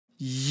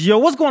Yo,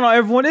 what's going on,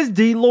 everyone? It's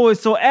DLloyd.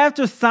 So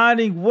after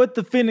signing with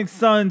the Phoenix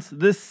Suns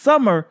this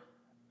summer,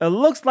 it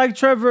looks like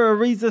Trevor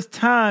Ariza's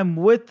time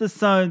with the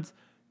Suns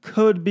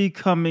could be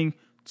coming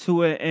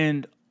to an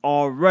end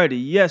already.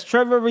 Yes,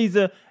 Trevor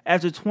Ariza,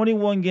 after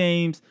 21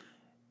 games,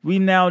 we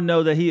now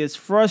know that he is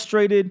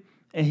frustrated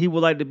and he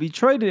would like to be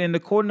traded. And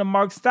according to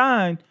Mark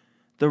Stein,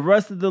 the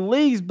rest of the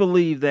leagues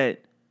believe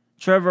that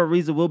Trevor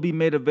Ariza will be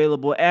made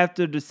available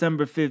after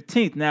December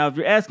 15th. Now, if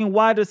you're asking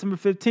why December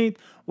 15th,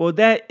 well,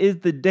 that is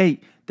the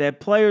date that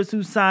players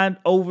who signed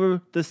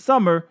over the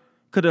summer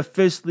could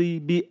officially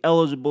be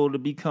eligible to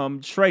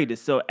become traded.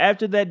 So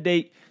after that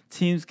date,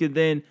 teams can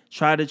then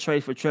try to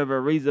trade for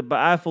Trevor Ariza, but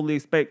I fully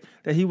expect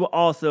that he will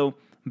also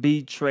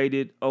be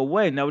traded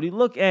away. Now, when you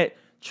look at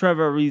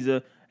Trevor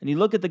Ariza and you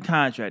look at the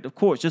contract, of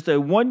course, just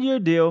a one-year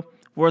deal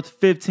worth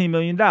 $15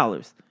 million.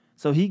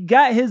 So he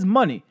got his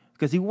money,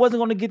 because he wasn't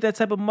going to get that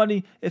type of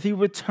money if he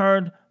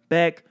returned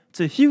back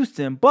to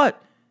Houston.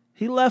 But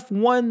he left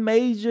one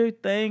major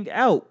thing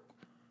out.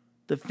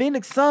 The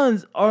Phoenix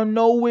Suns are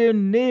nowhere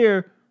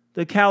near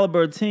the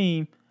caliber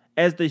team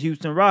as the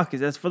Houston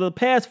Rockets. As for the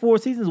past 4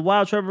 seasons,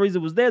 while Trevor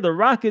Ariza was there, the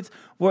Rockets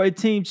were a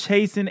team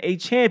chasing a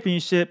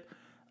championship.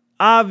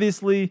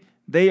 Obviously,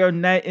 they are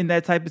not in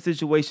that type of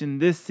situation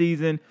this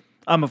season.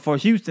 For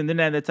Houston, they're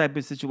not in that type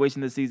of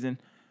situation this season.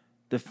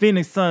 The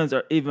Phoenix Suns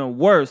are even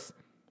worse,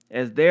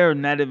 as they're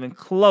not even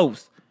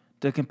close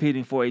to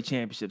competing for a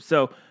championship.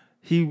 So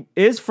he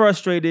is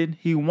frustrated.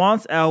 He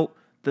wants out.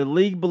 The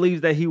league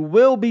believes that he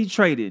will be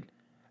traded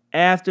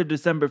after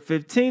December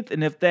 15th.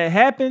 And if that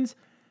happens,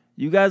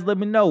 you guys let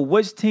me know,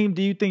 which team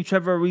do you think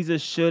Trevor Ariza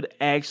should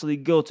actually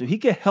go to? He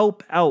could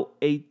help out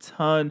a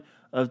ton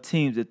of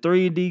teams. The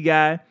 3-and-D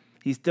guy,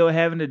 he's still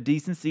having a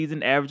decent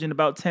season, averaging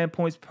about 10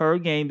 points per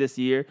game this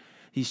year.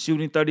 He's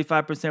shooting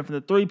 35% from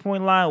the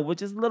three-point line,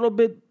 which is a little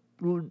bit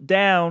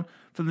down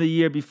from the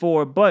year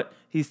before, but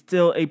he's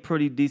still a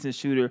pretty decent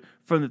shooter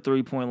from the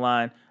three-point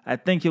line. I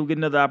think he'll get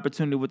another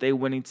opportunity with a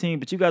winning team,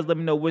 but you guys let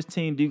me know, which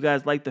team do you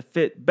guys like to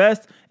fit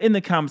best in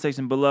the comment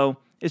section below.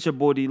 It's your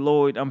boy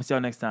DLloyd. I'm going to see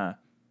y'all next time.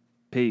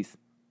 Peace.